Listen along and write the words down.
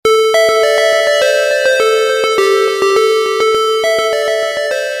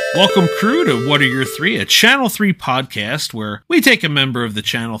Welcome, crew, to What Are Your Three, a Channel 3 podcast where we take a member of the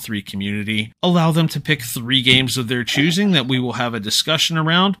Channel 3 community, allow them to pick 3 games of their choosing that we will have a discussion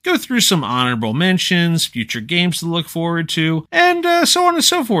around, go through some honorable mentions, future games to look forward to, and so on and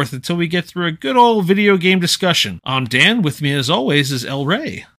so forth until we get through a good old video game discussion. I'm Dan. With me, as always, is El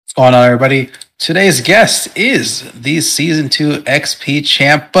Rey. What's going on, everybody? Today's guest is the Season 2 XP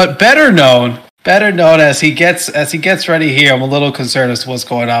champ, but better known as he gets ready here. I'm a little concerned as to what's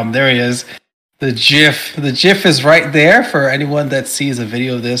going on. There he is. The GIF is right there for anyone that sees a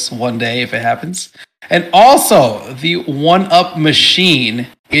video of this one day if it happens. And also the one-up machine.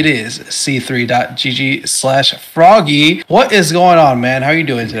 It is c3.gg/froggy. What is going on, man? How are you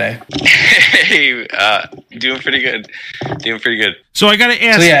doing today? Hey, doing pretty good. So I gotta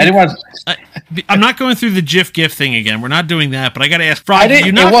ask. So yeah, I'm not going through the GIF thing again. We're not doing that. But I gotta ask. Froggy,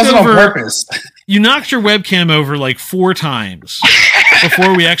 it wasn't on purpose. You knocked your webcam over like 4 times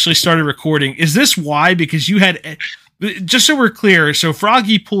before we actually started recording. Is this why? Because you had, just so we're clear, so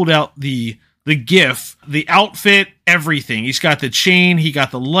Froggy pulled out the GIF, the outfit, everything. He's got the chain, he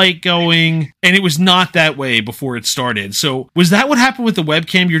got the light going, and it was not that way before it started. So was that what happened with the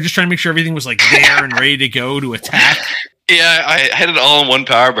webcam? You're just trying to make sure everything was like there and ready to go to attack? Yeah, I had it all in one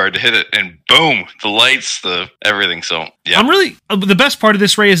power bar to hit it, and boom, the lights, the everything. So yeah, I'm really the best part of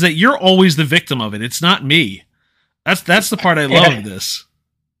this, Ray, is that you're always the victim of it. It's not me. That's the part I love of this.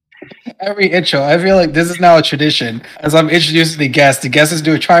 Every intro, I feel like this is now a tradition. As I'm introducing the guest is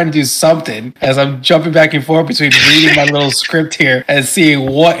trying to do something. As I'm jumping back and forth between reading my little script here and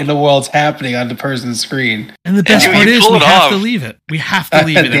seeing what in the world's happening on the person's screen. And the best part is we have to leave it. We have to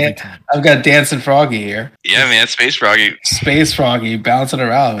leave it every time. I've got Dancing Froggy here. Yeah, man, Space Froggy. Space Froggy bouncing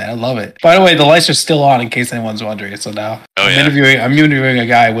around, man. I love it. By the way, the lights are still on in case anyone's wondering. So now I'm interviewing a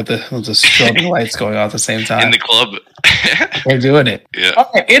guy with the strobe lights going on at the same time. In the club. We're doing it. Yeah.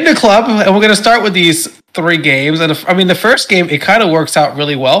 Okay, in the club, and we're going to start with these 3 games. And the first game, it kind of works out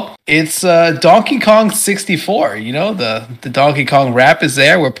really well. It's Donkey Kong 64. You know, the Donkey Kong rap is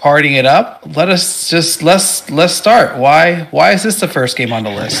there. We're partying it up. Let's start. Why is this the first game on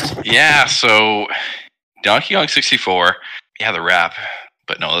the list? Yeah, so Donkey Kong 64. Yeah, the rap.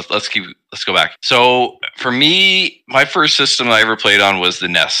 But no, let's go back. So for me, my first system I ever played on was the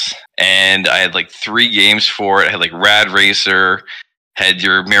NES, and I had like 3 games for it. I had like Rad Racer, had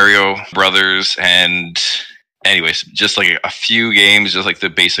your Mario Brothers, and anyways, just like a few games, just like the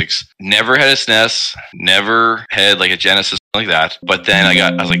basics. Never had a SNES, never had like a Genesis like that. But then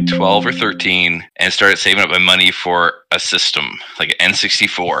I was like 12 or 13 and started saving up my money for a system, like an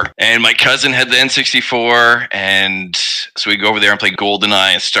N64. And my cousin had the N64, and so we'd go over there and play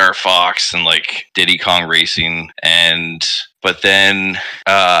GoldenEye and Star Fox and like Diddy Kong Racing. But then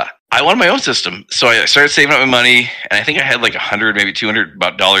I wanted my own system, so I started saving up my money, and I think I had like $100, maybe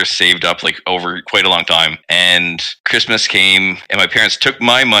 $200 saved up like over quite a long time. And Christmas came, and my parents took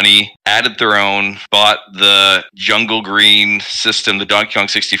my money, added their own, bought the Jungle Green system, the Donkey Kong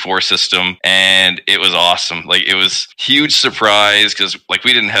 64 system, and it was awesome. Like, it was huge surprise because like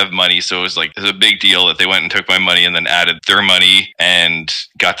we didn't have money, so it was a big deal that they went and took my money and then added their money and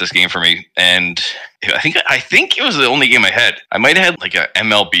got this game for me. And I think it was the only game I had. I might have had like a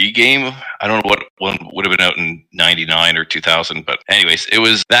MLB game. I don't know what one would have been out in 99 or 2000, but anyways, it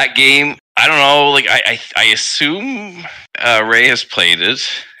was that game. I don't know. Like I assume Ray has played it.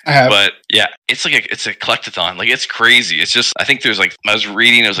 I have. But yeah, it's a collectathon. Like, it's crazy. It's just, I think there's like, I was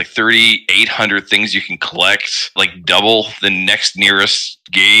reading, it was like 3,800 things you can collect, like double the next nearest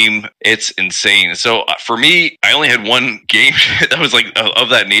game. It's insane. So for me, I only had one game that was like of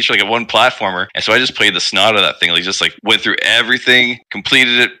that nature, like a one platformer. And so I just played the snot of that thing. Like, just like went through everything,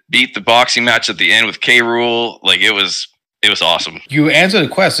 completed it, beat the boxing match at the end with K. Rool. Like, it was awesome. You answered the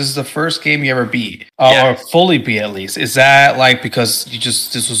question. This is the first game you ever beat, Yeah. or fully beat at least. Is that like because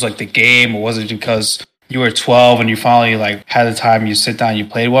this was like the game, or was it because you were 12 and you finally like had the time, you sit down, you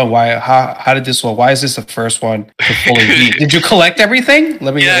played one? How did this one? Why is this the first one to fully beat? Did you collect everything?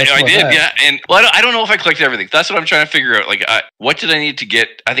 I did. Yeah, and well, I don't know if I collected everything. That's what I'm trying to figure out. Like, what did I need to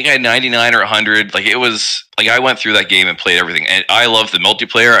get? I think I had 99 or 100. Like, it was like I went through that game and played everything, and I loved the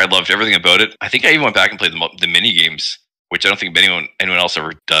multiplayer. I loved everything about it. I think I even went back and played the mini games, which I don't think anyone else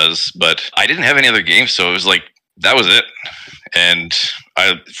ever does. But I didn't have any other games, so it was like, that was it. And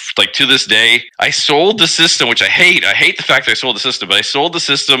I, like, to this day, I sold the system, which I hate. I hate the fact that I sold the system, but I sold the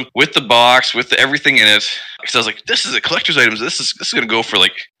system with the box, with everything in it, because I was like, this is a collector's item. This is going to go for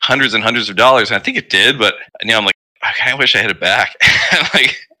like hundreds and hundreds of dollars. And I think it did, but now I'm like, I kind of wish I had it back.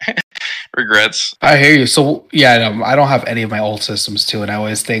 Like, regrets. I hear you. So yeah, I don't have any of my old systems too, and I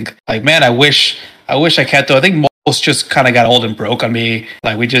always think like, man, I wish I wish I kept though. I think most just kind of got old and broke on me.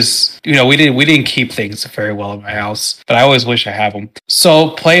 Like we just, we didn't keep things very well in my house, but I always wish I had them.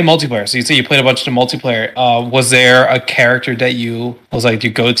 So play multiplayer. So you say you played a bunch of multiplayer. Was there a character that you was like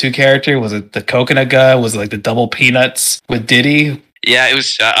your go-to character? Was it the coconut guy? Was it like the double peanuts with Diddy? Yeah, it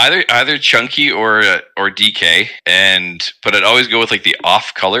was either Chunky or DK, but I'd always go with like the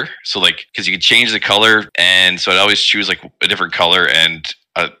off color. So like because you could change the color, and so I'd always choose like a different color. And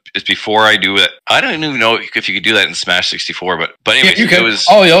it's before I do it. I don't even know if you could do that in Smash 64, but anyway, you could. It was.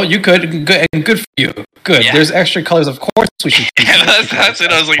 Oh, yo, you could. Good, and good for you. Good. Yeah. There's extra colors. Of course, we should. Yeah, that's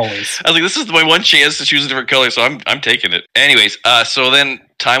it. I was like, this is my one chance to choose a different color, so I'm taking it. Anyways, so then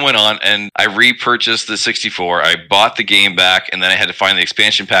time went on, and I repurchased the 64. I bought the game back, and then I had to find the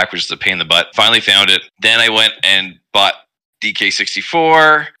expansion pack, which is a pain in the butt. Finally found it. Then I went and bought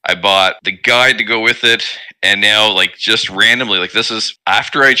DK64. I bought the guide to go with it. And now, like, just randomly, like, this is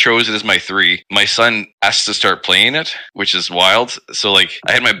after I chose it as my 3. My son asked to start playing it, which is wild. So, like,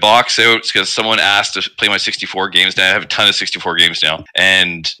 I had my box out because someone asked to play my 64 games. Now I have a ton of 64 games now.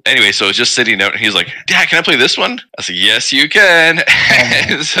 And anyway, so it was just sitting out, and he's like, "Dad, can I play this one?" I said, "Yes, you can."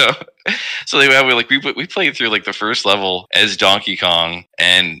 And so we played through like the first level as Donkey Kong,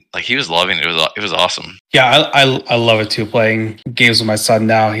 and like he was loving it. It was awesome. Yeah, I love it too. Playing games with my son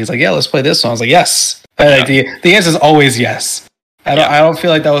now, he's like, "Yeah, let's play this one." I was like, "Yes." Like the answer is always yes. I don't feel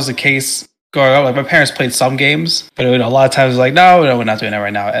like that was the case growing up. Like my parents played some games, but a lot of times like, no, we're not doing that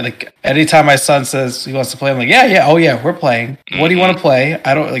right now. And like anytime my son says he wants to play, I'm like, yeah, oh yeah, we're playing. What do you want to play?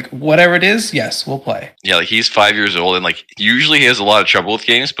 I don't like whatever it is. Yes, we'll play. Yeah, like he's 5 years old, and like usually he has a lot of trouble with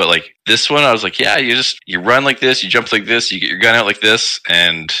games, but like this one, I was like, yeah, you run like this, you jump like this, you get your gun out like this,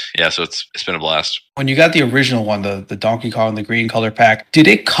 and yeah, so it's been a blast. When you got the original one, the Donkey Kong, the green color pack, did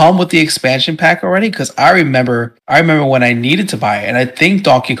it come with the expansion pack already? Because I remember when I needed to buy it, and I think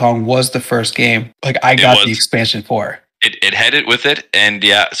Donkey Kong was the first game like I got the expansion for. It had it with it, and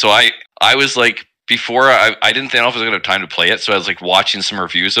yeah, so I was like, before I didn't know if I was going to have time to play it, so I was like watching some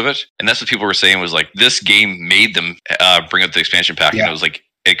reviews of it, and that's what people were saying was like this game made them bring up the expansion pack, and it was like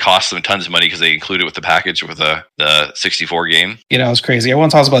it cost them tons of money because they included it with the package with the 64 game. It's crazy. Everyone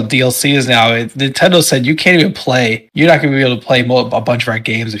talks about DLCs now. Nintendo said you can't even play. You're not going to be able to play a bunch of our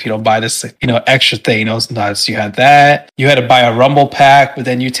games if you don't buy this, extra thing. Sometimes you had that. You had to buy a Rumble pack, but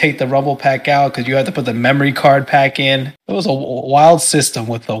then you take the Rumble pack out because you had to put the memory card pack in. It was a wild system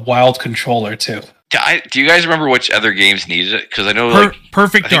with a wild controller too. Do you guys remember which other games needed it? Because I know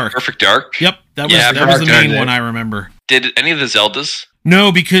Perfect Dark. Perfect Dark. Yep, that was the main one I remember. Did any of the Zeldas?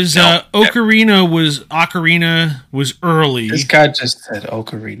 No, because Ocarina was early. This guy just said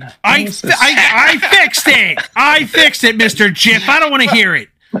Ocarina. I fixed it. I fixed it, Mr. Jiff. I don't want to hear it.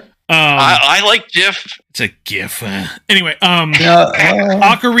 I like GIF. It's a GIF. Anyway, Ocarina.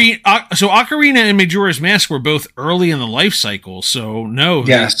 So Ocarina and Majora's Mask were both early in the life cycle. So no,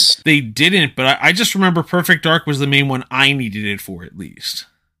 yes, they didn't. But I just remember Perfect Dark was the main one I needed it for, at least.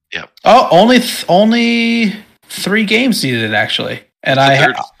 Yep. Oh, only 3 games needed it actually. And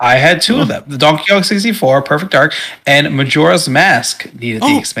I had 2 of them. The Donkey Kong 64, Perfect Dark, and Majora's Mask needed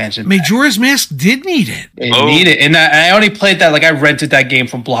the expansion pack. Majora's Mask did need it. It needed it. And I only played that, like I rented that game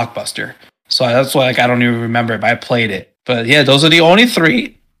from Blockbuster. So that's why I don't even remember it, but I played it. But yeah, those are the only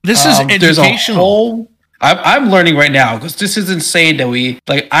 3. This is educational. I'm learning right now because this is insane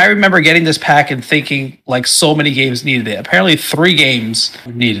that I remember getting this pack and thinking like so many games needed it. Apparently 3 games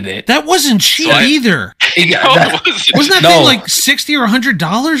needed it. That wasn't cheap either. Wasn't that thing like $60 or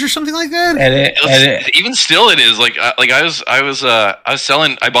 $100 or something like that? And even still, it is I was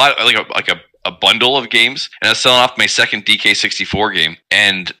selling. I bought a bundle of games, and I was selling off my second DK64 game.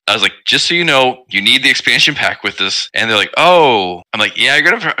 And I was like, just so you know, you need the expansion pack with this. And they're like, oh. I'm like, yeah, you're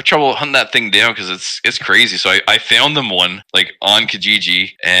going to have trouble hunting that thing down because it's crazy. So I found them one, like, on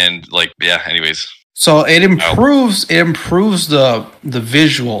Kijiji, and, like, yeah, anyways. So it improves the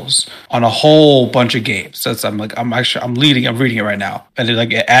visuals on a whole bunch of games. I'm reading it right now. And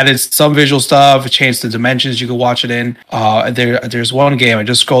it added some visual stuff, it changed the dimensions you could watch it in. There's one game, I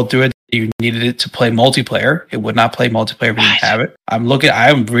just scrolled through it. You needed it to play multiplayer. It would not play multiplayer if you didn't have it.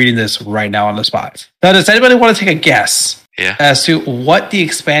 I'm reading this right now on the spot. Now, does anybody want to take a guess as to what the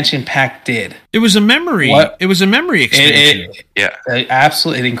expansion pack did? It was a memory. It was a memory expansion.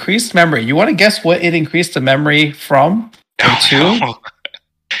 Absolutely. It increased memory. You want to guess what it increased the memory from or to?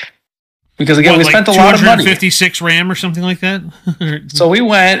 Because again, we spent a lot of money. 256 RAM or something like that. So we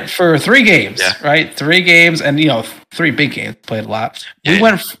went for 3 games, right? 3 games, and 3 big games. Played a lot.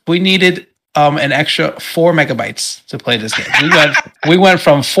 We needed an extra 4 megabytes to play this game. We went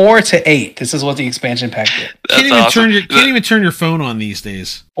from 4 to 8. This is what the expansion pack did. Can't even turn your phone on these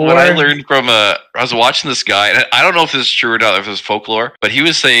days. What I learned from was watching this guy, and I don't know if this is true or not, if it was folklore, but he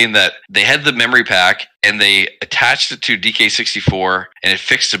was saying that they had the memory pack and they attached it to DK64 and it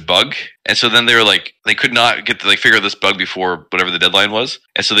fixed a bug. And so then they were like, they could not get to like figure out this bug before whatever the deadline was.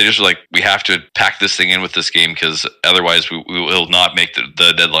 And so they just were like, we have to pack this thing in with this game because otherwise we will not make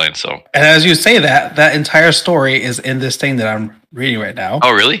the deadline. So, and as you say that entire story is in this thing that I'm reading right now.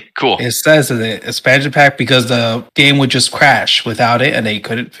 Oh, really? Cool. It says that the expansion pack because the game would just crash without it and they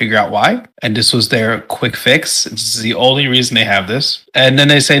couldn't figure out why. And this was their quick fix. This is the only reason they have this. And then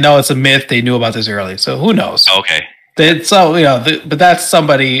they say, no, it's a myth. They knew about this early. So who knows? Okay. But that's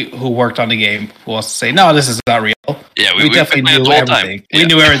somebody who worked on the game who wants to say, no, this is not real. Yeah, we definitely knew everything. We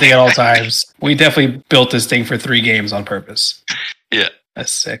knew everything at all times. We definitely built this thing for 3 games on purpose. Yeah.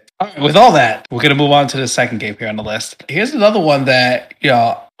 That's sick. All right, with all that, we're going to move on to the second game here on the list. Here's another one that,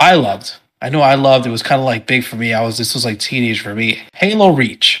 I loved. I know I loved. It was kind of like big for me. This was like teenage for me. Halo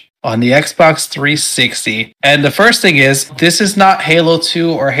Reach on the Xbox 360. And the first thing is, this is not Halo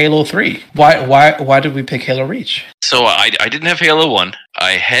 2 or Halo 3. Why did we pick Halo Reach? So I didn't have Halo 1.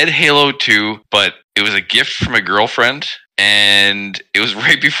 I had Halo 2, but it was a gift from a girlfriend. And it was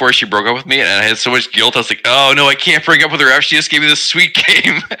right before she broke up with me, and I had so much guilt. I was like, "Oh no, I can't break up with her after she just gave me this sweet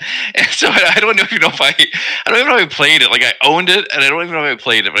game." And so I don't even know if I don't even know if I played it. Like I owned it, and I don't even know if I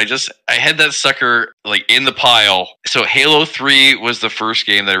played it. But I had that sucker like in the pile. So Halo 3 was the first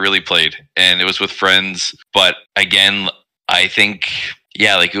game that I really played, and it was with friends. But again, I think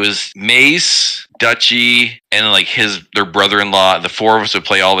like it was Mace, Dutchy, and like their brother-in-law. The 4 of us would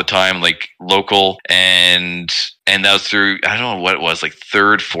play all the time, like local, and that was through, I don't know what it was, like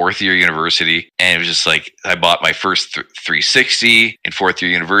 3rd, 4th year university. And it was just like, I bought my first 360 in 4th year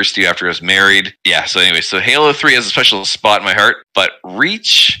university after I was married. Yeah, so anyway, so Halo 3 has a special spot in my heart, but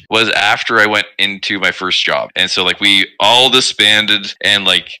Reach was after I went into my first job. And so like we all disbanded, and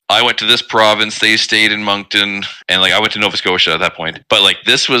like I went to this province, they stayed in Moncton, and like I went to Nova Scotia at that point. But like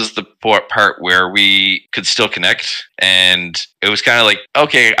this was the part where we could still connect, and it was kind of like,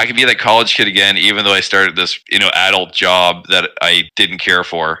 okay, I could be that college kid again, even though I started this, adult job that I didn't care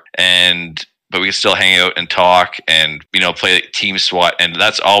for. But we could still hang out and talk and, play Team SWAT. And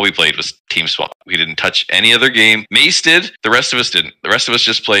that's all we played was Team SWAT. We didn't touch any other game. Mace did. The rest of us didn't. The rest of us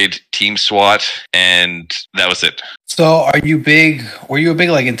just played Team SWAT, and that was it. So were you big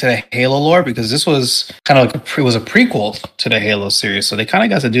like into the Halo lore? Because this was kind of like it was a prequel to the Halo series. So they kind of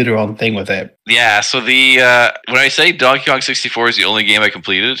got to do their own thing with it. Yeah. So when I say Donkey Kong 64 is the only game I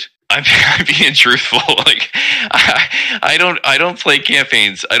completed, I'm being truthful. Like I don't play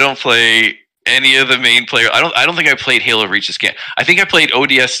campaigns. I don't play any of the main player. I don't think I played Halo Reach this game. I think I played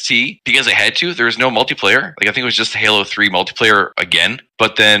ODST because I had to. There was no multiplayer. Like I think it was just Halo 3 multiplayer again.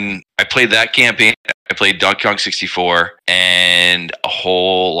 But then I played that campaign. I played Donkey Kong 64 and a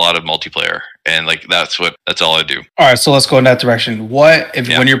whole lot of multiplayer. And like that's all I do. All right, so let's go in that direction.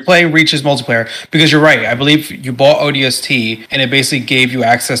 When you're playing Reach's multiplayer? Because you're right. I believe you bought ODST, and it basically gave you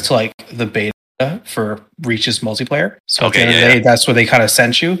access to like the beta for Reach's multiplayer. So at the end of the day, that's where they kind of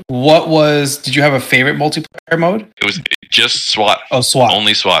sent you. Did you have a favorite multiplayer mode? It was just SWAT. Oh, SWAT.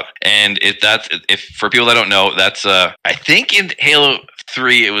 Only SWAT. And if for people that don't know, that's I think in Halo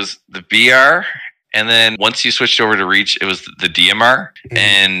 3 it was the BR, and then once you switched over to Reach, it was the DMR. Mm-hmm.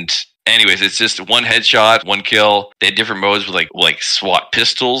 And anyways, it's just one headshot, one kill. They had different modes with like SWAT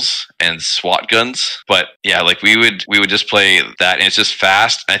pistols and SWAT guns. But yeah, like we would just play that, and it's just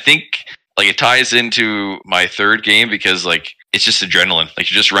fast. I think like it ties into my third game because like it's just adrenaline.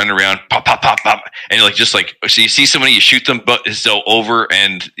 Like you're just running around, pop, pop, pop, pop, and you're like just like, so you see somebody, you shoot them, but it's so over,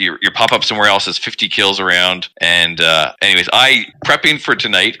 and you pop up somewhere else. There's 50 kills around. And anyways, prepping for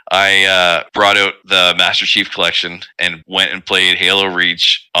tonight, I brought out the Master Chief Collection and went and played Halo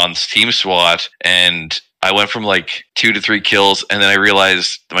Reach on Team SWAT, and I went from like 2 to 3 kills, and then I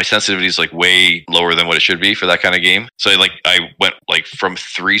realized my sensitivity is like way lower than what it should be for that kind of game. So I went like from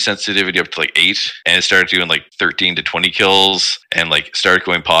 3 sensitivity up to like 8, and it started doing like 13 to 20 kills, and like started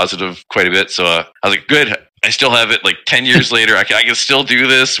going positive quite a bit. So I was like, good. I still have it like 10 years later. I can still do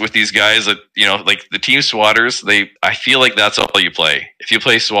this with these guys that, like the Team SWATers. I feel like that's all you play. If you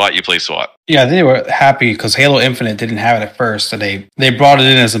play SWAT, you play SWAT. Yeah, they were happy because Halo Infinite didn't have it at first, so they brought it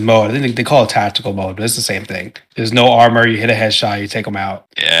in as a mode. I think they call it tactical mode, but it's the same thing. There's no armor. You hit a headshot, you take them out.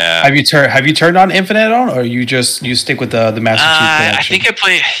 Yeah. Have you turned on Infinite on, or you stick with the Master Chief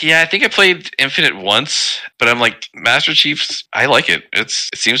collection? I think I played Infinite once, but I'm like Master Chief's. I like it. It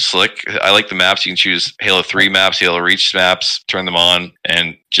seems slick. I like the maps. You can choose Halo 3 maps, Halo Reach maps, turn them on,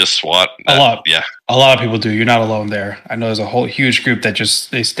 and just SWAT. A lot of people do. You're not alone there. I know there's a whole huge group that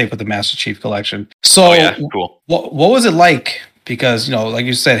they stick with the Master Chief collection. So, cool. What was it like because, like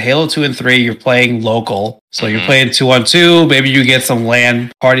you said, Halo 2 and 3, you're playing local. So you're playing 2-on-2. Maybe you get some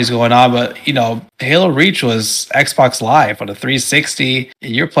LAN parties going on. But, Halo Reach was Xbox Live on a 360.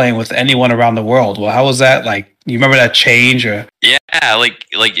 And you're playing with anyone around the world. Well, how was that? Like, you remember that change? Or Yeah, like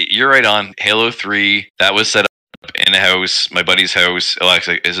you're right on. Halo 3, that was set up in a house, my buddy's house,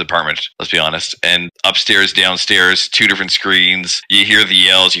 his apartment, let's be honest. And upstairs, downstairs, 2 different screens. You hear the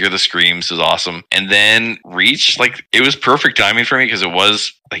yells, you hear the screams. It was awesome. And then Reach, it was perfect timing for me because it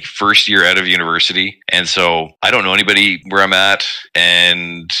was first year out of university. And so I don't know anybody where I'm at.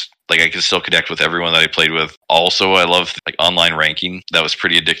 And I can still connect with everyone that I played with. Also, I love online ranking. That was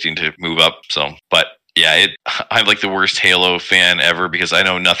pretty addicting to move up. So, but yeah, I'm the worst Halo fan ever because I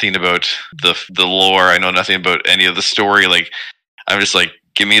know nothing about the lore. I know nothing about any of the story. I'm just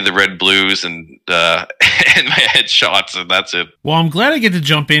give me the red blues and and my headshots, and that's it. Well, I'm glad I get to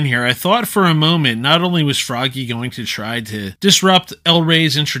jump in here. I thought for a moment, not only was Froggy going to try to disrupt El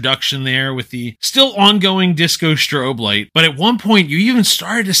Rey's introduction there with the still ongoing disco strobe light, but at one point you even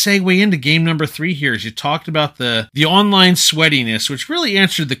started to segue into game number 3 here as you talked about the online sweatiness, which really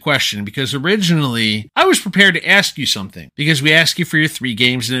answered the question, because originally I was prepared to ask you something, because we asked you for your 3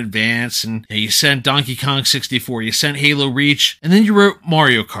 games in advance, and you sent Donkey Kong 64, you sent Halo Reach, and then you wrote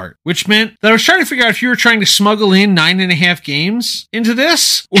Mario Kart, which meant that I was trying to figure out if you were trying to smuggle in 9.5 games into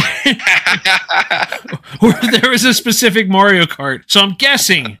this, or there was a specific Mario Kart. So I'm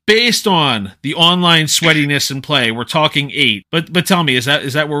guessing, based on the online sweatiness and play, we're talking 8. But tell me, is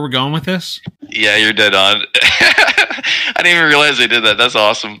that where we're going with this? Yeah, you're dead on. I didn't even realize they did that. That's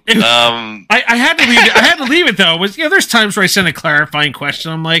awesome. I had to leave it. I had to leave it though. There's times where I send a clarifying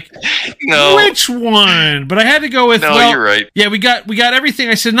question. I'm like, no, which one? But I had to go with. No, you're right. Yeah, we got everything.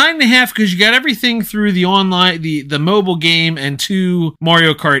 I said 9.5 because you got everything through the online, the mobile game, and 2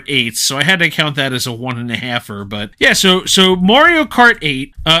 Mario Kart 8s. So I had to count that as a 1.5er. But yeah, so Mario Kart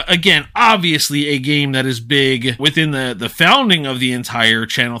 8 again, obviously a game that is big within the founding of the entire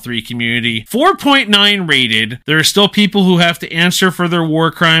Channel 3 community. 4.9 rated. There are still people who have to answer for their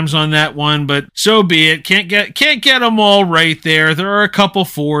war crimes on that one, but so be it. Can't get them all right there. There are a couple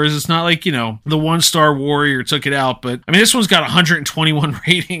 4s. It's not like, the 1-star warrior took it out, but I mean, this one's got 121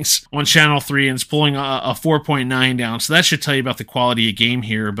 ratings on Channel 3 and it's pulling a 4.9 down. So that should tell you about the quality of game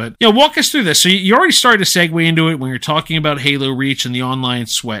here. But walk us through this. So you already started to segue into it when you're talking about Halo Reach and the online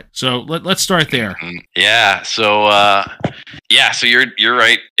sweat. So let's start there. Yeah. So you're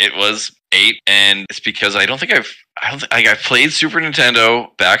right. It was 8, and it's because I played Super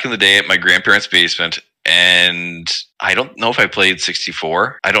Nintendo back in the day at my grandparents' basement, and I don't know if I played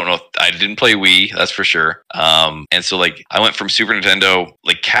 64. I don't know. I didn't play Wii, that's for sure. And so I went from Super Nintendo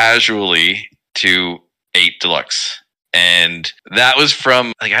casually to 8 Deluxe. And that was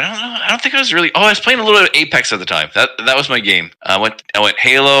from I don't know. I don't think I was really. Oh, I was playing a little bit of Apex at the time. That was my game. I went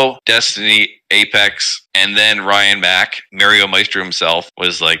Halo, Destiny, Apex, and then Ryan Mack, Mario Maestro himself,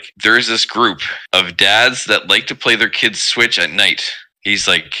 was there's this group of dads that like to play their kids Switch at night. He's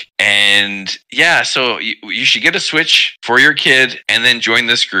and yeah, so you should get a Switch for your kid and then join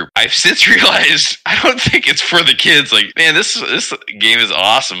this group. I've since realized I don't think it's for the kids. Man, this game is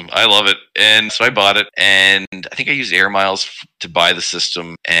awesome. I love it. And so I bought it, and I think I used Air Miles to buy the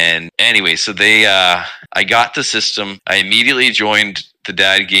system. And anyway, so I got the system. I immediately joined the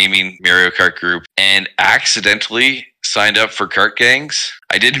Dad Gaming Mario Kart group and accidentally signed up for Kart Gangs.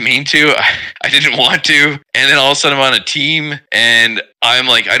 I didn't mean to. I didn't want to. And then all of a sudden I'm on a team and I'm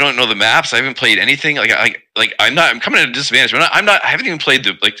I don't know the maps. I haven't played anything. I'm coming at a disadvantage. I haven't even played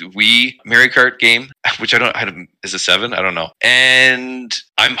the Wii Mario Kart game, which is it 7? I don't know. And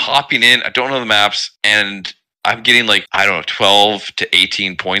I'm hopping in. I don't know the maps, and I'm getting 12 to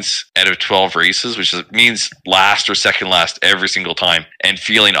 18 points out of 12 races, which means last or second last every single time, and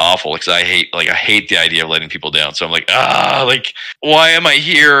feeling awful because I hate the idea of letting people down. So I'm why am I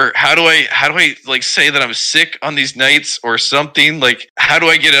here? How do I say that I'm sick on these nights or something? How do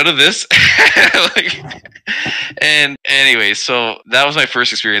I get out of this? And anyway, so that was my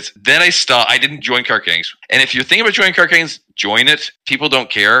first experience. Then I stopped. I didn't join Kart Gangs. And if you're thinking about joining Kart Gangs, join it. People don't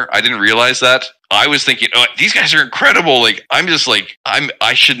care. I didn't realize that. I was thinking, oh, these guys are incredible.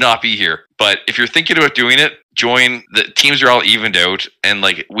 I should not be here. But if you're thinking about doing it, join. The teams are all evened out. And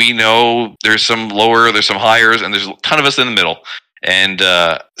we know there's some lower, there's some highers, and there's a ton of us in the middle. And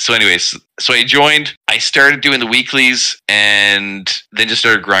so anyways, so I joined. I started doing the weeklies and then just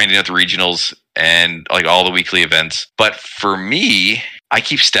started grinding at the regionals and all the weekly events. But for me, I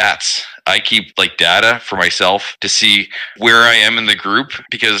keep stats. I keep like data for myself to see where I am in the group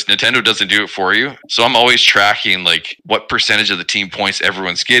because Nintendo doesn't do it for you. So I'm always tracking like what percentage of the team points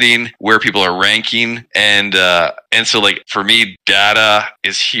everyone's getting, where people are ranking, and so like for me, data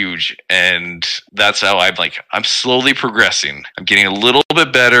is huge, and that's how I'm slowly progressing. I'm getting a little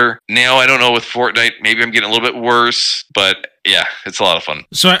bit better now. I don't know with Fortnite, maybe I'm getting a little bit worse, but yeah, it's a lot of fun.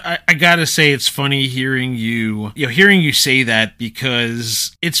 So I gotta say, it's funny hearing you say that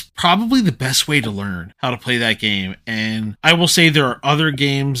because it's probably the best way to learn how to play that game. And I will say there are other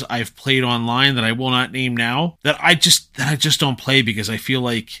games I've played online that I will not name now that I just don't play because I feel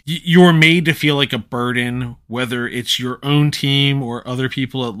like you're made to feel like a burden, whether it's your own team or other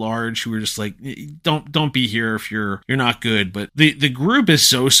people at large who are just like, don't be here if you're not good. But the group is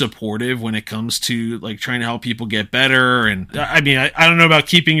so supportive when it comes to like trying to help people get better. And I mean, I don't know about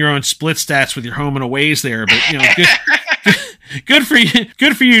keeping your own split stats with your home and aways there, but good for you.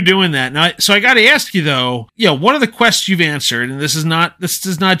 Good for you doing that. Now, so I got to ask you though, one of the quests you've answered, and this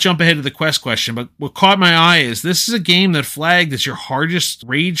does not jump ahead of the quest question, but what caught my eye is this is a game that flagged as your hardest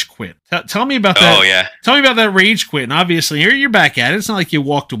rage quit. Tell me about that. Oh yeah. Tell me about that rage quit. And obviously you're back at it. It's not like you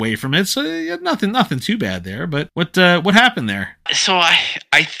walked away from it, so nothing too bad there. But what happened there? So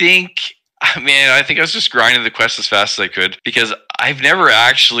I think I was just grinding the quest as fast as I could because I've never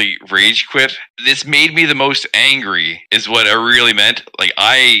actually rage quit. This made me the most angry is what I really meant. Like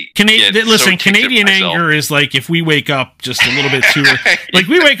Canadian anger is like if we wake up just a little bit too like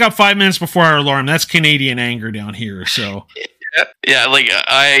we wake up 5 minutes before our alarm. That's Canadian anger down here. So yeah, like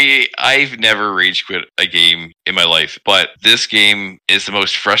I've never rage quit a game in my life, but this game is the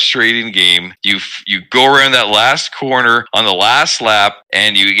most frustrating game. You go around that last corner on the last lap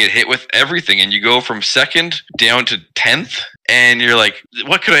and you get hit with everything and you go from second down to 10th and you're like,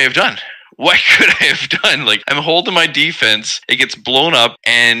 what could I have done? What could I have done? Like, I'm holding my defense, it gets blown up,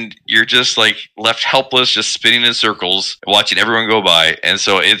 and you're just like left helpless, just spinning in circles, watching everyone go by. And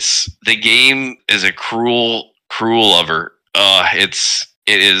so the game is a cruel lover.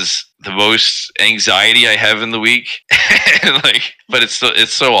 It is the most anxiety I have in the week, but it's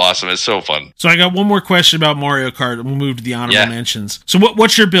so awesome. It's so fun. So I got one more question about Mario Kart, and we'll move to the honorable mentions. So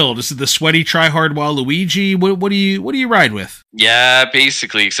what's your build? Is it the sweaty tryhard Waluigi? What do you ride with? Yeah,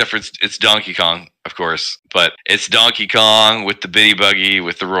 basically, except for it's Donkey Kong, of course, but it's Donkey Kong with the bitty buggy,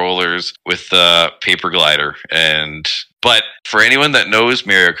 with the rollers, with the paper glider, But for anyone that knows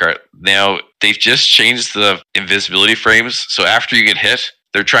Mario Kart, now they've just changed the invisibility frames. So after you get hit,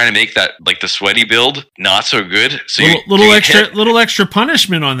 they're trying to make that like the sweaty build not so good. So little extra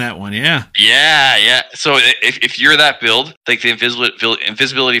punishment on that one, yeah. Yeah. So if you're that build, like the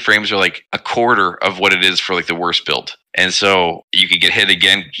invisibility frames are like a quarter of what it is for like the worst build. And so you can get hit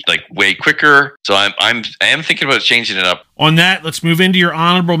again like way quicker. So I am thinking about changing it up. On that, let's move into your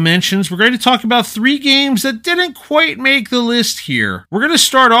honorable mentions. We're going to talk about 3 games that didn't quite make the list here. We're going to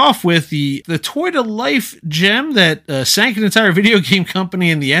start off with the Toy to Life gem that sank an entire video game company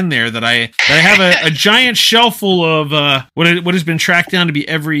in the end there, that I have a giant shelf full of what has been tracked down to be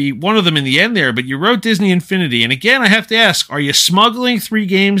every one of them in the end there, but you wrote Disney Infinity. And again, I have to ask, are you smuggling 3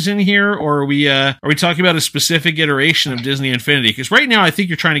 games in here, or are we talking about a specific iteration of Disney Infinity? Because right now I think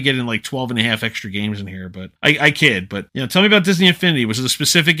you're trying to get in like 12 and a half extra games in here, but I kid. But tell me about Disney Infinity. Was it a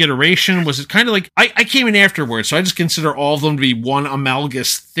specific iteration? Was it kind of like I came in afterwards, so I just consider all of them to be one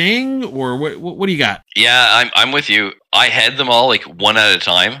amalgamous thing, or what do you got? Yeah, I'm with you. I had them all like one at a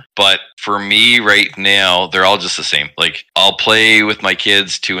time, but for me right now, they're all just the same. Like I'll play with my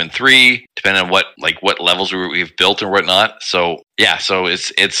kids 2 and 3, depending on what levels we've built or whatnot. So yeah, so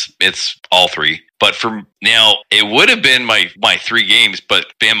it's all 3. But for now, it would have been my 3 games, but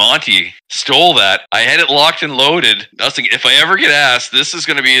Bamonte stole that. I had it locked and loaded. I was thinking, if I ever get asked, this is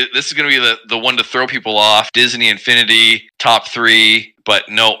gonna be the one to throw people off. Disney Infinity, top 3. But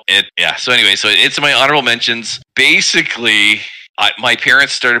no, so anyway, so it's in my honorable mentions. Basically, my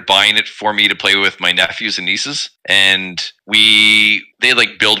parents started buying it for me to play with my nephews and nieces, and they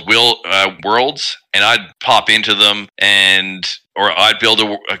like build worlds, and I'd pop into them, or I'd build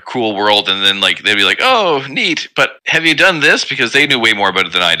a cool world, and then like they'd be like, "Oh, neat, but have you done this?" Because they knew way more about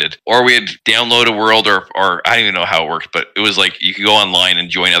it than I did. Or we'd download a world, or I don't even know how it worked, but it was like you could go online and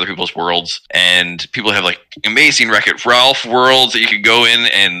join other people's worlds, and people have like amazing Wreck-It Ralph worlds that you could go in,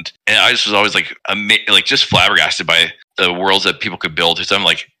 and I just was always like just flabbergasted by the worlds that people could build. So I'm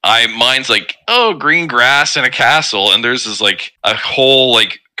like, mine's like, oh, green grass and a castle, and there's this like a whole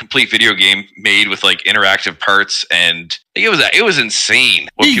like complete video game made with like interactive parts and It was insane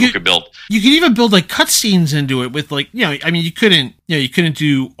what people could build. You could even build like cutscenes into it with like, I mean, you couldn't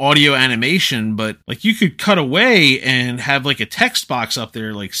do audio animation, but like you could cut away and have like a text box up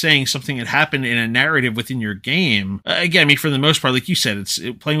there, like saying something had happened in a narrative within your game. Again, I mean, for the most part, like you said,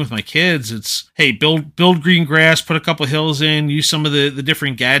 playing with my kids. It's, hey, build green grass, put a couple hills in, use some of the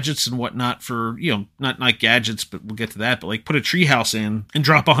different gadgets and whatnot for, not gadgets, but we'll get to that. But like put a treehouse in and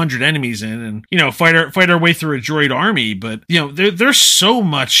drop 100 enemies in, and fight our way through a droid army. But there's so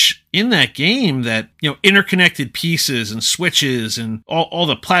much in that game that interconnected pieces and switches and all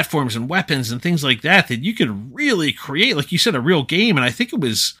the platforms and weapons and things like that you could really create, like you said, a real game. And I think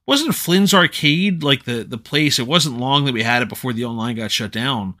wasn't Flynn's Arcade like the place? It wasn't long that we had it before the online got shut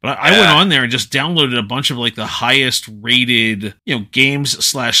down. But I went on there and just downloaded a bunch of like the highest rated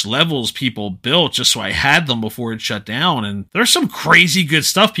games/levels people built just so I had them before it shut down. And there's some crazy good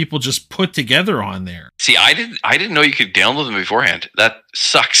stuff people just put together on there. See, I didn't know you could download them beforehand. That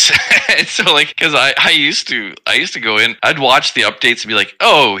sucks. And so like, because I used to go in, I'd watch the updates and be like,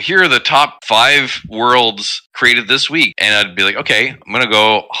 oh, here are the top 5 worlds created this week, and I'd be like, okay, I'm gonna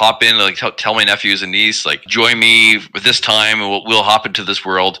go hop in, like tell my nephews and niece, like, join me at this time, and we'll hop into this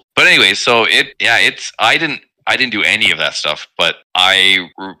world. But anyway, so I didn't do any of that stuff, but I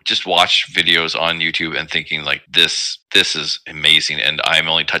just watched videos on YouTube and thinking like, this is amazing, and I'm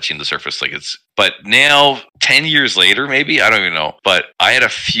only touching the surface. Like but now 10 years later, maybe, I don't even know, but I had a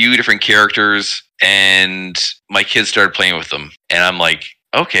few different characters and my kids started playing with them, and I'm like,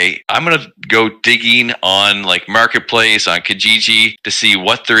 okay, I'm going to go digging on like Marketplace, on Kijiji to see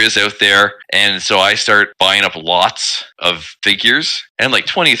what there is out there. And so I start buying up lots of figures, and like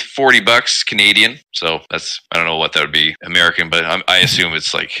 $20-$40 Canadian. So that's, I don't know what that would be American, but I assume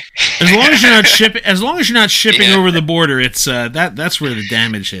it's like as long as you're not shipping over the border, it's that's where the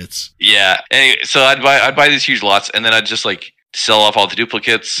damage hits. Yeah. Anyway, so I'd buy these huge lots, and then I'd just like sell off all the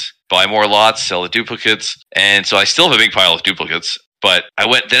duplicates, buy more lots, sell the duplicates. And so I still have a big pile of duplicates. But I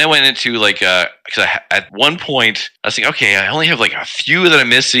went into like, because at one point I was thinking, okay, I only have like a few that I'm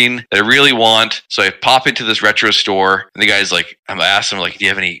missing that I really want. So I pop into this retro store, and the guy's like, I asked him like, do you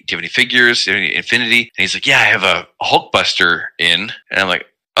have any figures? Do you have any Infinity? And he's like, yeah, I have a Hulkbuster in. And I'm like,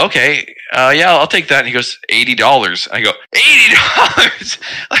 okay, yeah, I'll take that. And he goes, $80. I go, $80?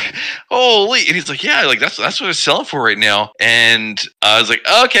 Like, holy! And he's like, yeah, like that's what it's selling for right now. And I was like,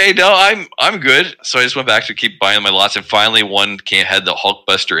 okay, no, I'm good. So I just went back to keep buying my lots, and finally one had the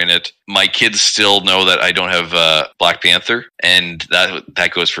Hulkbuster in it. My kids still know that I don't have Black Panther, and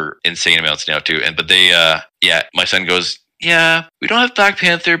that goes for insane amounts now too. But they, my son goes, yeah, we don't have Black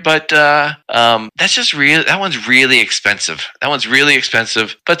Panther, but that's just that one's really expensive.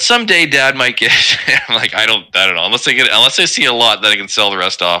 But someday Dad might get it. I'm like, I don't know. Unless I see a lot that I can sell the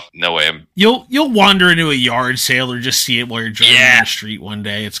rest off. No way. You'll wander into a yard sale or just see it while you're driving down the street one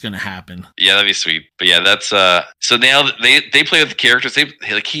day. It's gonna happen. Yeah, that'd be sweet. But yeah, that's so now they play with the characters.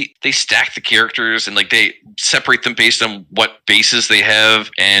 They stack the characters, and like they separate them based on what bases they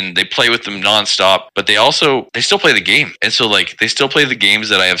have, and they play with them nonstop. But they still play the game. And so like they still play the games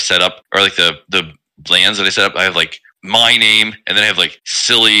that I have set up, or like the lands that I set up. I have like my name, and then I have like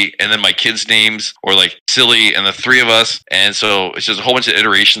Silly, and then my kids' names, or like Silly and the 3 of us. And so it's just a whole bunch of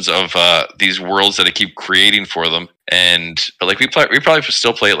iterations of these worlds that I keep creating for them. But like we probably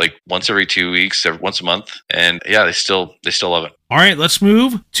still play it like once every 2 weeks, once a month. And yeah, they still love it. All right, let's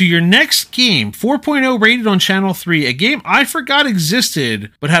move to your next game. 4.0 rated on Channel 3, a game I forgot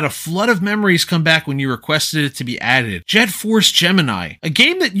existed, but had a flood of memories come back when you requested it to be added. Jet Force Gemini, a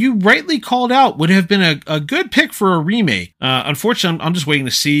game that you rightly called out would have been a good pick for a remake. Unfortunately, I'm just waiting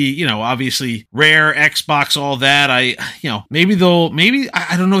to see, obviously Rare, Xbox, all that. Maybe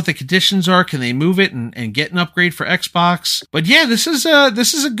I don't know what the conditions are. Can they move it and get an upgrade for Xbox? But yeah, this is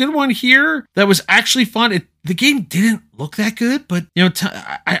a good one here that was actually fun. The game didn't look that good, but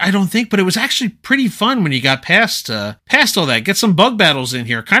I don't think. But it was actually pretty fun when you got past all that. Get some bug battles in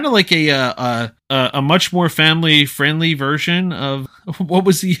here, kind of like a much more family friendly version of what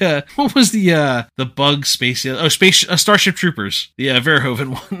was the bug space? Starship Troopers, the Verhoeven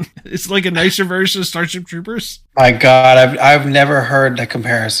one. It's like a nicer version of Starship Troopers. My God, I've never heard that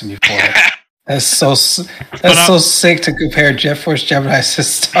comparison before. That's so sick to compare Jet Force Gemini to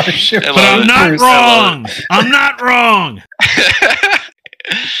Starship. But I'm not wrong.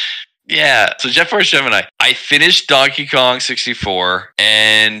 Yeah, so Jet Force Gemini. I finished Donkey Kong 64,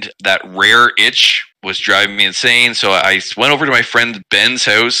 and that rare itch was driving me insane. So I went over to my friend Ben's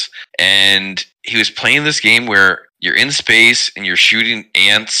house, and he was playing this game where you're in space and you're shooting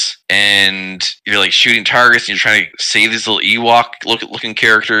ants and you're like shooting targets and you're trying to save these little Ewok looking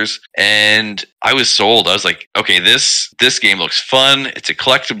characters. And I was sold. I was like, okay, this game looks fun. It's a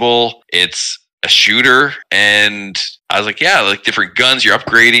collectible. It's a shooter. And I was like, yeah, like different guns you're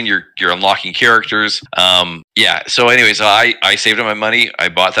upgrading, you're unlocking characters. Yeah. So anyways, I saved up my money. I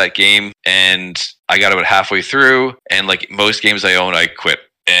bought that game and I got about halfway through, and like most games I own, I quit.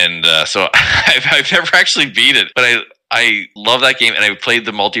 And so I've never actually beat it, but I love that game, and I played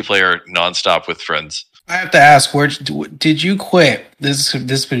the multiplayer nonstop with friends. I have to ask, where did you quit?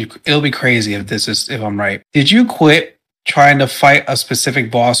 It'll be crazy if I'm right. Did you quit trying to fight a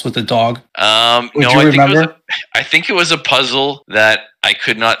specific boss with the dog? No, I think it was a puzzle that I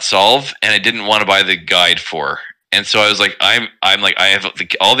could not solve, and I didn't want to buy the guide for. And so I was like, I have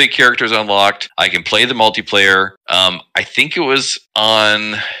all the characters unlocked. I can play the multiplayer. I think it was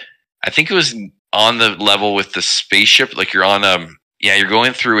on the level with the spaceship. Like you're on you're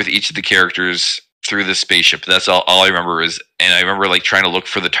going through with each of the characters through the spaceship. That's all I remember is, and I remember like trying to look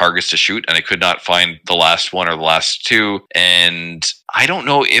for the targets to shoot, and I could not find the last one or the last two. And I don't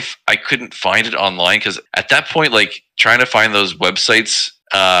know if I couldn't find it online, because at that point, like trying to find those websites,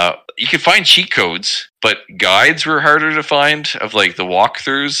 you could find cheat codes, but guides were harder to find of like the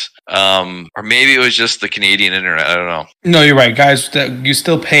walkthroughs. Or maybe it was just the Canadian internet. I don't know. No, you're right, guys. You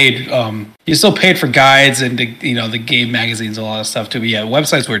still paid. You still paid for guides and the game magazines and all that stuff too. But yeah,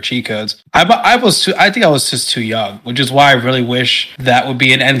 websites were cheat codes. I think I was just too young, which is why I really wish that would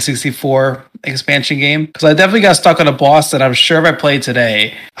be an N64 expansion game, because I definitely got stuck on a boss that I'm sure if I played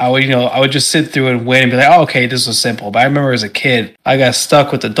today, I would just sit through and win and be like, oh, okay, this was simple. But I remember as a kid, I got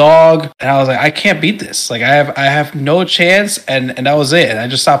stuck with the dog, and I was like, I can't beat this. Like I have no chance, and that was it. And I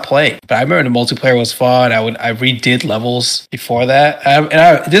just stopped playing. But I remember the multiplayer was fun. I redid levels before that,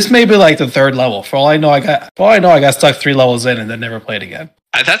 this may be like the third level. For all I know, I got stuck 3 levels in and then never played again.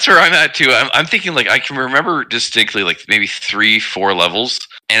 That's where I'm at too. I'm thinking like I can remember distinctly like maybe 3-4 levels,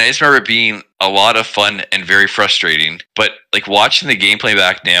 and I just remember it being a lot of fun and very frustrating. But like watching the gameplay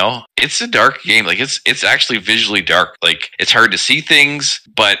back now, it's a dark game. Like it's actually visually dark. Like it's hard to see things,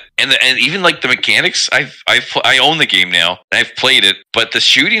 but and even like the mechanics. I own the game now, and I've played it, but the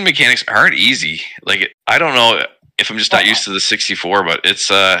shooting mechanics aren't easy. Like I don't know if I'm just not used to the 64, but it's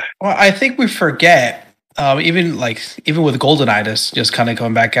Well, I think we forget. Even with GoldenEye, just kind of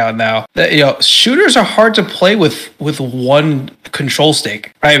coming back out now, that shooters are hard to play with one control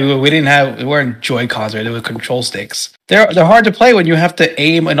stick, right? We weren't Joy-Cons, right? They were control sticks. They're hard to play when you have to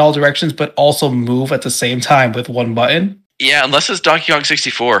aim in all directions but also move at the same time with one button. Yeah, unless it's Donkey Kong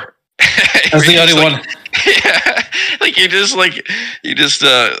 64. That's the only one. Yeah, like you just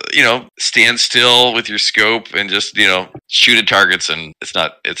stand still with your scope and just shoot at targets, and it's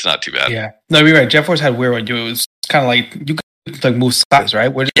not too bad. Yeah, no, you're right. Jet Force had weird one. It was kind of like you could like move sides,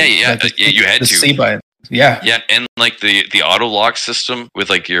 right? You had the to C button. Yeah, and like the auto lock system with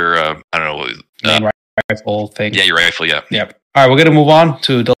like your I don't know main rifle thing. Yeah, your rifle. Yeah. Yep. All right, we're gonna move on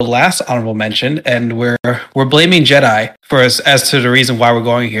to the last honorable mention, and we're blaming Jedi as to the reason why we're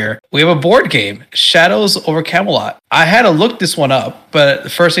going here. We have a board game, Shadows over Camelot. I had to look this one up, but the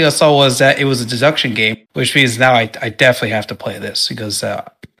first thing I saw was that it was a deduction game, which means now I definitely have to play this because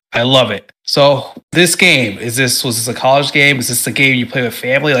I love it. So this game, was this a college game? Is this a game you play with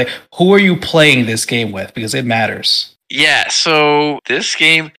family? Like, who are you playing this game with? Because it matters. Yeah, so this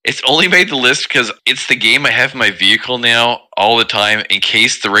game, it's only made the list because it's the game I have in my vehicle now all the time in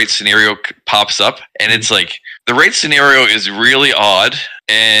case the right scenario pops up. And it's like, the right scenario is really odd.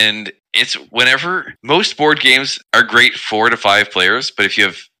 And it's whenever most board games are great 4 to 5 players, but if you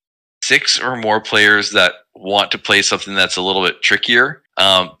have 6 or more players that want to play something that's a little bit trickier,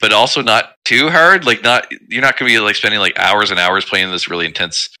 but also not too hard, you're not going to be like spending like hours and hours playing this really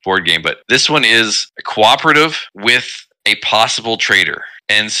intense board game. But this one is cooperative with a possible traitor.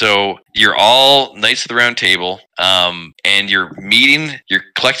 And so you're all Knights of the Round Table, and you're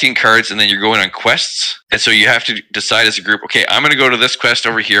collecting cards, and then you're going on quests. And so you have to decide as a group, okay, I'm going to go to this quest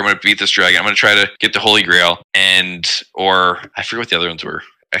over here. I'm going to beat this dragon. I'm going to try to get the Holy Grail. Or I forget what the other ones were.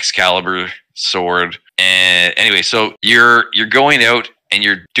 Excalibur, sword. And anyway, so you're going out and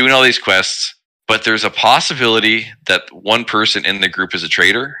you're doing all these quests, but there's a possibility that one person in the group is a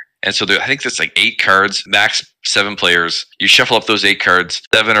traitor. And so I think there's like 8 cards, max 7 players. You shuffle up those 8 cards.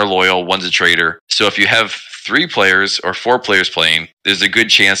 7 are loyal, 1's a traitor. So if you have 3 players or 4 players playing, there's a good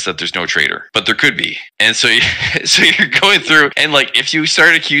chance that there's no traitor, but there could be. And so you're going through, and like if you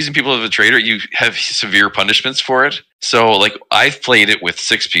start accusing people of a traitor, you have severe punishments for it. So like I've played it with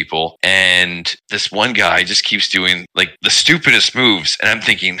 6 people, and this one guy just keeps doing like the stupidest moves, and I'm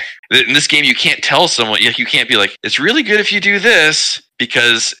thinking, in this game you can't tell someone, you can't be like, it's really good if you do this,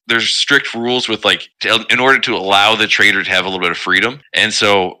 because there's strict rules with like in order to allow the traitor to have a little bit of freedom. And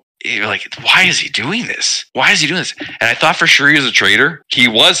so you're like, why is he doing this? Why is he doing this? And I thought for sure he was a traitor. He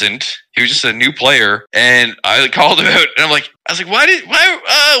wasn't. He was just a new player. And I called him out, and I was like,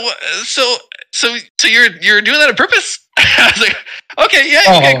 so you're doing that on purpose? I was like, okay,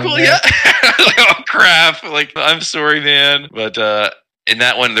 yeah, okay, cool, man. Yeah. I was like, oh crap. Like, I'm sorry, man. But in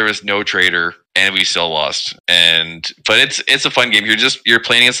that one, there was no traitor, and we still lost. But it's a fun game. You're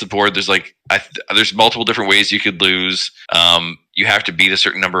playing against the board. There's like there's multiple different ways you could lose. You have to beat a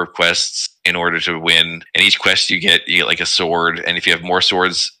certain number of quests in order to win. And each quest you get like a sword. And if you have more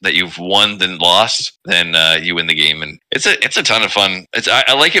swords that you've won than lost, then you win the game. And it's a ton of fun.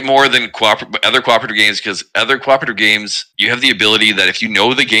 I like it more than other cooperative games, because other cooperative games, you have the ability that if you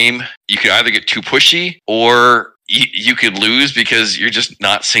know the game, you could either get too pushy, or you could lose because you're just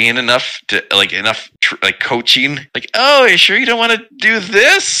not saying enough to coaching. Like, oh, are you sure you don't want to do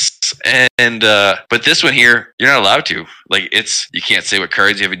this? And but this one here, you're not allowed to. Like, you can't say what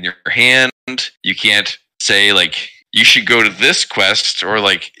cards you have in your hand. You can't say like you should go to this quest, or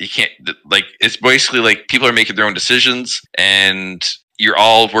like you can't. Like, it's basically like people are making their own decisions, and you're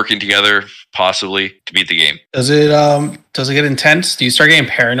all working together, possibly, to beat the game. Does it get intense? Do you start getting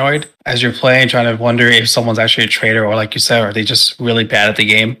paranoid as you're playing, trying to wonder if someone's actually a traitor, or like you said, are they just really bad at the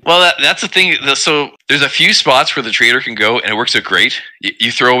game? Well, that's the thing. So there's a few spots where the traitor can go, and it works out great.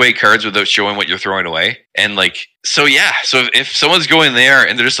 You throw away cards without showing what you're throwing away. And like, so yeah. So if someone's going there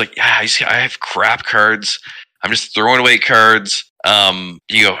and they're just like, yeah, I have crap cards, I'm just throwing away cards.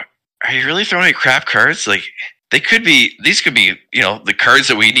 You go, are you really throwing away crap cards? Like, these could be, the cards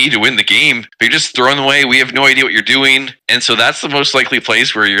that we need to win the game, but you're just throwing them away. We have no idea what you're doing. And so that's the most likely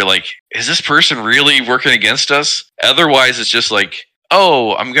place where you're like, is this person really working against us? Otherwise, it's just like,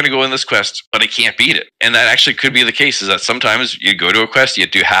 oh, I'm going to go in this quest, but I can't beat it. And that actually could be the case, is that sometimes you go to a quest, you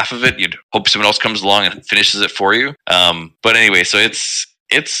do half of it, you hope someone else comes along and finishes it for you. But anyway, so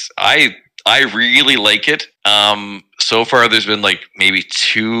I really like it. So far, there's been like maybe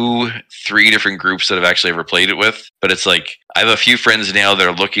 2-3 different groups that I've actually ever played it with. But it's like, I have a few friends now that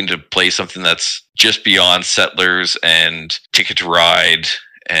are looking to play something that's just beyond Settlers and Ticket to Ride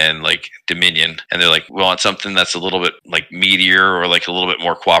and like Dominion. And they're like, we want something that's a little bit like meatier, or like a little bit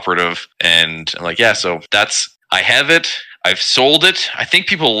more cooperative. And I'm like, yeah, so I have it. I've sold it. I think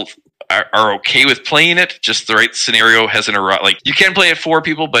people are okay with playing it. Just the right scenario hasn't arrived. Like, you can play it 4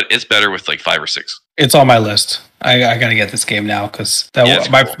 people, but it's better with like 5 or 6. It's on my list. I gotta get this game now, because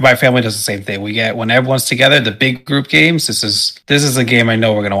my family does the same thing. We get, when everyone's together, the big group games. This is a game I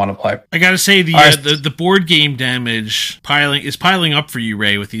know we're gonna want to play. I gotta say the board game damage is piling up for you,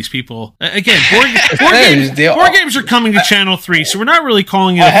 Ray, with these people. Again, board games are coming to Channel 3, so we're not really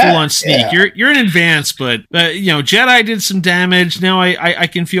calling it a full on sneak. Yeah. You're in advance, but Jedi did some damage. Now I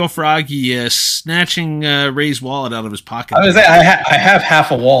can feel Froggy snatching Ray's wallet out of his pocket. I have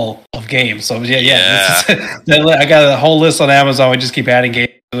half a wall of games, so yeah. I got a whole list on Amazon. We just keep adding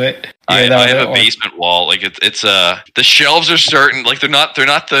games to it. I have a basement wall. Like it's the shelves are starting. Like they're not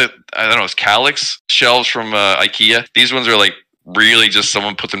the, I don't know, it's Calyx shelves from IKEA. These ones are like really just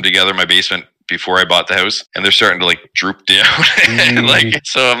someone put them together in my basement before I bought the house, and they're starting to like droop down. And like,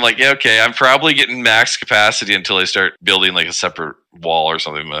 so I'm like, yeah, okay, I'm probably getting max capacity until I start building like a separate wall or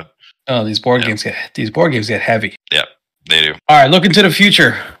something. But these board games get heavy. Yeah. They do. All right, looking to the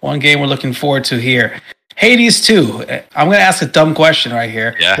future. One game we're looking forward to here. Hades 2. I'm going to ask a dumb question right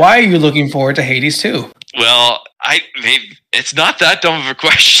here. Yeah. Why are you looking forward to Hades 2? Well, it's not that dumb of a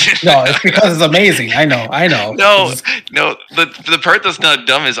question. No, it's because it's amazing. I know. No. The part that's not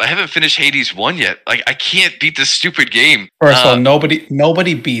dumb is I haven't finished Hades 1 yet. Like, I can't beat this stupid game. First of all,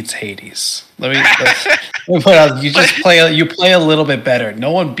 nobody beats Hades. Let me put out. You play a little bit better.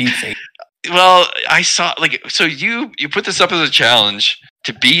 No one beats Hades. Well, I saw, like, so you put this up as a challenge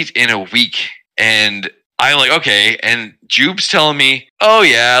to beat in a week, and I'm like, okay, and Jube's telling me, oh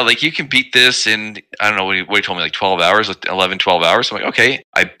yeah, like you can beat this in, I don't know what he told me, like 12 hours, like 11, 12 hours. I'm like, okay,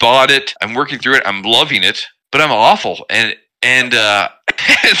 I bought it, I'm working through it, I'm loving it, but I'm awful, and And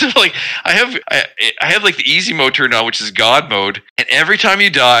and like I have like the easy mode turned on, which is God mode, and every time you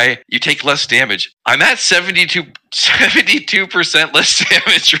die, you take less damage. I'm at 72% less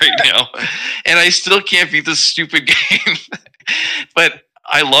damage right now, and I still can't beat this stupid game. But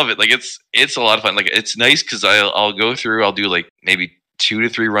I love it. Like it's a lot of fun. Like it's nice because I'll go through. I'll do like maybe 2 to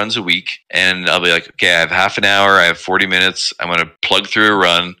 3 runs a week, and I'll be like, okay, I have half an hour. I have 40 minutes. I'm gonna plug through a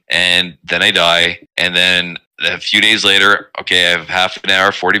run, and then I die, and then a few days later, okay, I have half an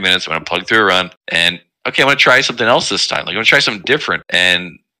hour, 40 minutes. I'm gonna plug through a run, and okay, I'm gonna try something else this time. Like I'm gonna try something different.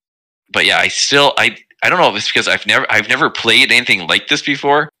 But yeah, I don't know if it's because I've never played anything like this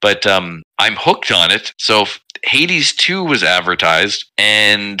before, but I'm hooked on it. So Hades 2 was advertised,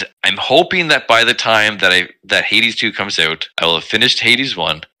 and I'm hoping that by the time that Hades 2 comes out, I will have finished Hades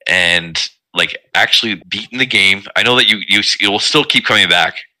 1 and like actually beaten the game. I know that you will still keep coming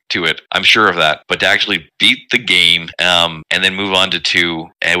back to it. I'm sure of that. But to actually beat the game and then move on to 2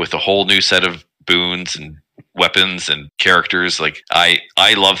 and with a whole new set of boons and weapons and characters, like I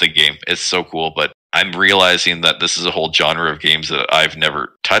love the game. It's so cool, but I'm realizing that this is a whole genre of games that I've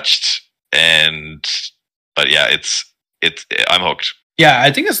never touched, but yeah, I'm hooked. Yeah,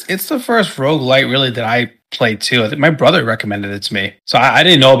 I think it's the first roguelite really that I played too. I think my brother recommended it to me. So I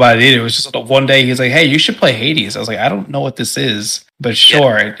didn't know about it either. It was just one day he's like, hey, you should play Hades. I was like, I don't know what this is, but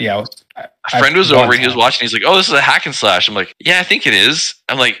sure. Yeah. A friend was over and he was watching. He's like, oh, this is a hack and slash. I'm like, yeah, I think it is.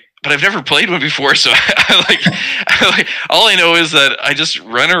 I'm like, but I've never played one before. So all I know is that I just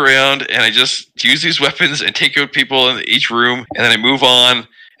run around and I just use these weapons and take out people in each room. And then I move on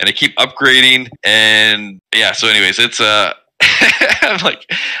and I keep upgrading. And yeah, so anyways, it's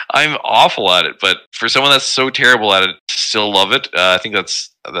I'm awful at it, but for someone that's so terrible at it to still love it, I think that's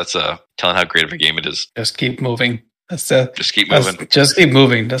telling how great of a game it is. Just keep moving. Just keep moving. Just keep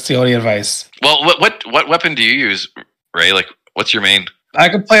moving. That's the only advice. Well, what weapon do you use, Ray? Like, what's your main? I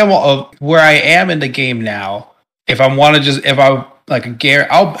can play them all, where I am in the game now. If I want to I can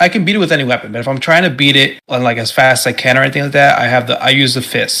beat it with any weapon. But if I'm trying to beat it on like as fast as I can or anything like that, I use the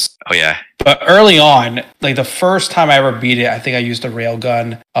fists. Oh yeah. But early on, like the first time I ever beat it, I think I used a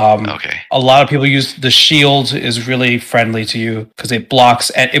railgun. Okay. A lot of people use the shield is really friendly to you because it blocks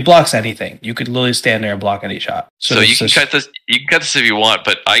anything. You could literally stand there and block any shot. So you can cut this. You can cut this if you want,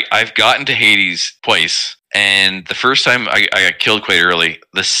 but I've gotten to Hades twice. And the first time I got killed quite early.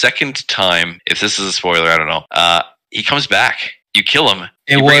 The second time, if this is a spoiler, I don't know. He comes back. You kill him.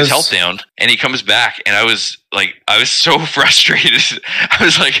 He brings his health down, and he comes back. And I was so frustrated. I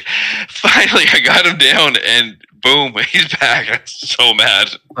was like, finally, I got him down, and boom, he's back. I'm so mad.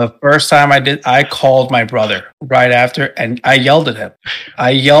 The first time I called my brother right after, and I yelled at him.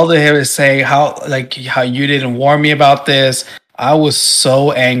 I yelled at him and saying how you didn't warn me about this. I was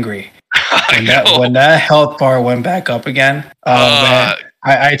so angry. When that health bar went back up again, man,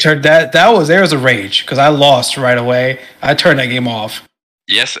 I turned there was a rage because I lost right away. I turned that game off.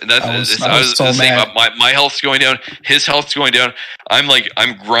 Yes, I was so mad. My health's going down, his health's going down. I'm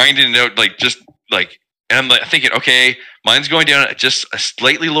grinding it out and I'm like thinking, okay, mine's going down at just a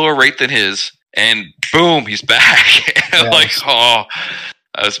slightly lower rate than his, and boom, he's back. And I'm like, oh,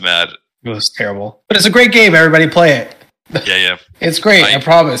 I was mad. It was terrible, but it's a great game. Everybody play it. Yeah. It's great. I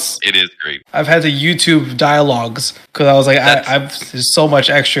promise. It is great. I've had the YouTube dialogues because I was like, there's so much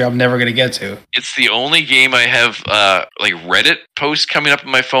extra I'm never going to get to. It's the only game I have Reddit posts coming up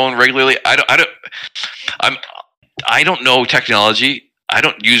on my phone regularly. I don't know technology. I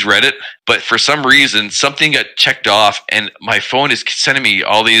don't use Reddit, but for some reason something got checked off, and my phone is sending me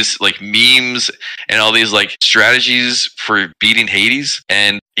all these like memes and all these like strategies for beating Hades,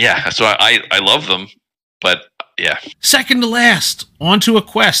 and yeah, so I love them, but. Yeah. Second to last, on to a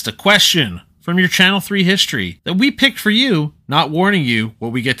question from your Channel 3 history that we picked for you, not warning you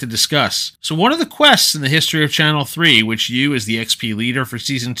what we get to discuss. So one of the quests in the history of Channel 3, which you, as the XP leader for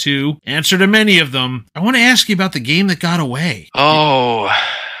Season 2, answered to many of them, I want to ask you about the game that got away. Oh,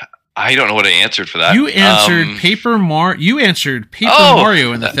 I don't know what I answered for that. You answered Paper Mario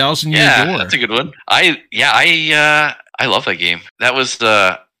and the Thousand Year Door. That's a good one. I love that game. That was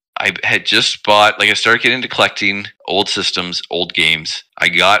I had just bought, I started getting into collecting old systems, old games. I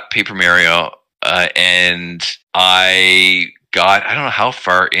got Paper Mario, and I don't know how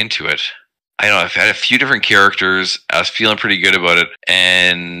far into it. I don't know, I've had a few different characters. I was feeling pretty good about it.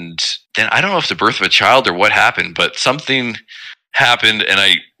 And then I don't know if it's the birth of a child or what happened, but something happened and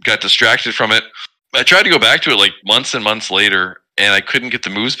I got distracted from it. I tried to go back to it months and months later, and I couldn't get the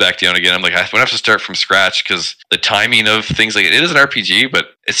moves back down again. I'm like, I'm going to have to start from scratch because the timing of things, it is an RPG,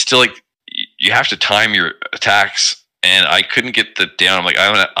 but it's still you have to time your attacks, and I couldn't get that down. I'm like,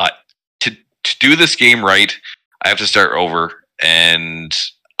 to do this game right, I have to start over, and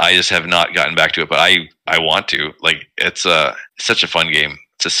I just have not gotten back to it. But I want to. Like, it's such a fun game.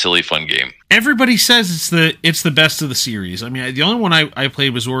 It's a silly fun game. Everybody says it's the best of the series. I mean, the only one I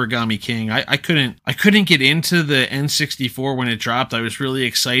played was Origami King. I couldn't get into the N64 when it dropped. I was really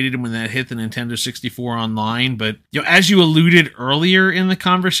excited when that hit the Nintendo 64 online. But as you alluded earlier in the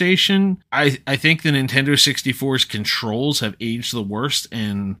conversation, I think the Nintendo 64's controls have aged the worst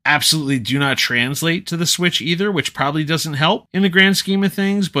and absolutely do not translate to the Switch either, which probably doesn't help in the grand scheme of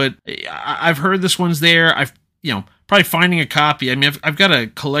things. But I've heard this one's there. Probably finding a copy. I mean, I've got a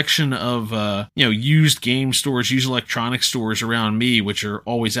collection of, used game stores, used electronic stores around me, which are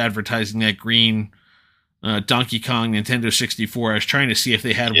always advertising that green Donkey Kong Nintendo 64. I was trying to see if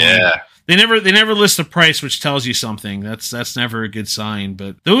they had one. They never list the price, which tells you something. That's never a good sign.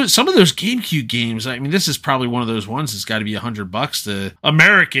 But some of those GameCube games, I mean, this is probably one of those ones that's got to be $100 to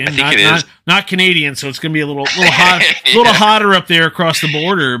American, not Canadian. So it's going to be a little hot, little hotter up there across the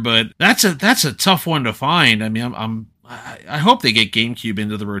border. But that's a tough one to find. I mean, I hope they get GameCube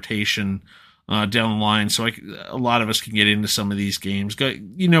into the rotation down the line, so a lot of us can get into some of these games.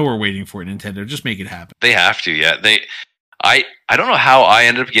 We're waiting for it, Nintendo. Just make it happen. They have to, yeah. I don't know how I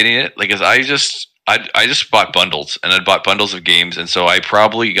ended up getting it. Like, cause I just bought bundles, and I bought bundles of games, and so I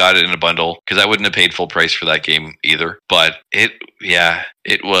probably got it in a bundle because I wouldn't have paid full price for that game either. But it's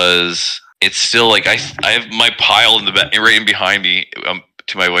still like I have my pile in the right in behind me.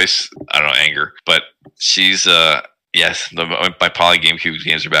 To my wife's, I don't know, anger, but she's yes, my pile of GameCube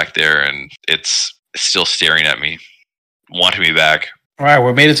games are back there, and it's still staring at me, wanting me back. All right,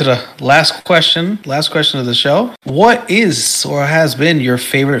 we're made it to the last question of the show. What is or has been your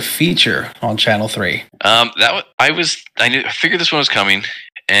favorite feature on Channel 3? I figured this one was coming,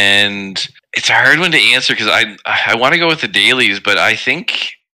 and it's a hard one to answer because I want to go with the dailies, but I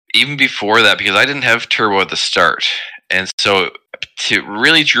think even before that, because I didn't have Turbo at the start, and so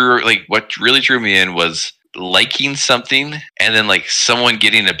what really drew me in was liking something and then like someone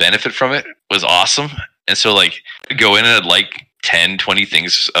getting a benefit from it was awesome. And so like go in and I'd like 10, 20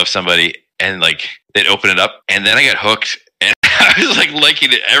 things of somebody, and like they'd open it up, and then I got hooked, and I was like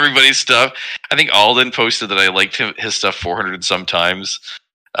liking everybody's stuff. I think Alden posted that I liked his stuff 400 and some times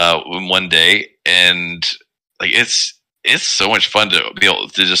in one day, and like it's so much fun to be able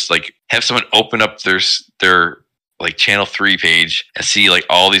to just like have someone open up their like Channel 3 page and see like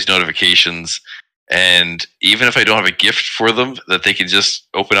all these notifications. And even if I don't have a gift for them, that they can just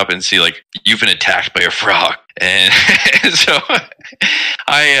open up and see, like, you've been attacked by a frog. And so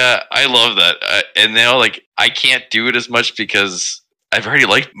I love that. And now, like, I can't do it as much because I've already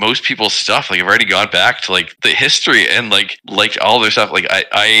liked most people's stuff. Like, I've already gone back to, like, the history and, like, liked all their stuff. Like,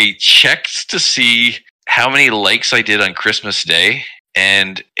 I checked to see how many likes I did on Christmas Day,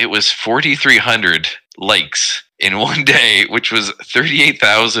 and it was 4,300 likes in one day, which was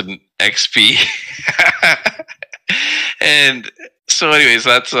 38,000 XP. And so anyways,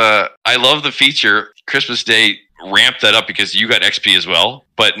 that's I love the feature. Christmas Day ramped that up because you got XP as well.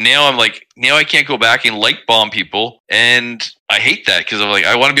 But now now I can't go back and like bomb people, and I hate that because I'm like,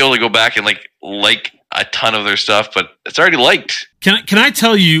 I want to be able to go back and like a ton of their stuff, but it's already liked. Can I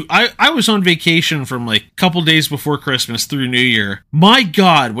tell you, I was on vacation from like a couple days before Christmas through New Year. My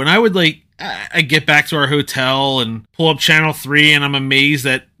God, when I would I get back to our hotel and pull up Channel 3, and I'm amazed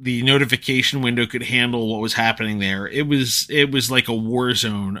that the notification window could handle what was happening there. It was like a war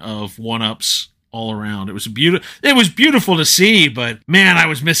zone of one-ups all around. It was beautiful to see, but man, I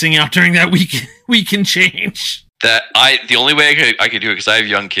was missing out during that weekend change. The only way I could do it, because I have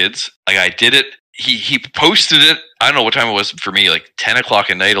young kids, like I did it. He posted it. I don't know what time it was for me, like 10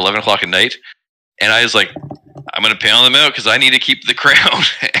 o'clock at night, 11 o'clock at night. And I was like, I'm going to pound them out because I need to keep the crown.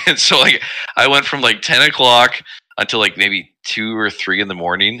 And so like I went from like 10 o'clock until like maybe 2 or 3 in the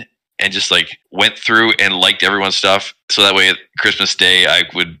morning, and just like went through and liked everyone's stuff. So that way at Christmas Day, I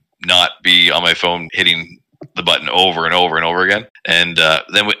would not be on my phone hitting the button over and over and over again. And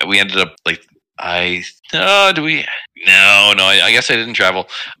then we ended up like, I guess I didn't travel,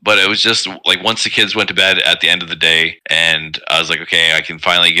 but it was just like once the kids went to bed at the end of the day, and I was like, okay, I can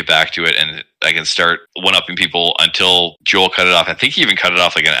finally get back to it, and I can start one-upping people until Joel cut it off. I think he even cut it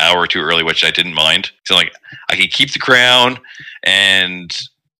off like an hour or two early, which I didn't mind. So like I can keep the crown, and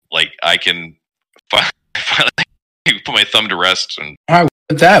like I can finally put my thumb to rest. And all right,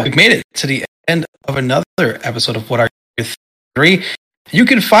 with that, we've made it to the end of another episode of What Are Your Three? You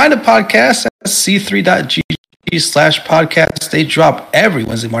can find the podcast at c3.gg/podcast. They drop every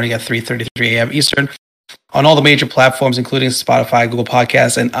Wednesday morning at 3:33 a.m. Eastern. on all the major platforms, including Spotify, Google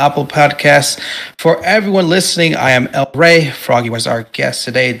Podcasts, and Apple Podcasts. For everyone listening, I am El Rey. Froggy was our guest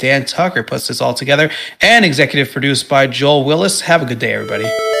today. Dan Tucker puts this all together and executive produced by Joel Willis. Have a good day,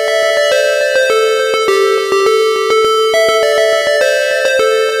 everybody.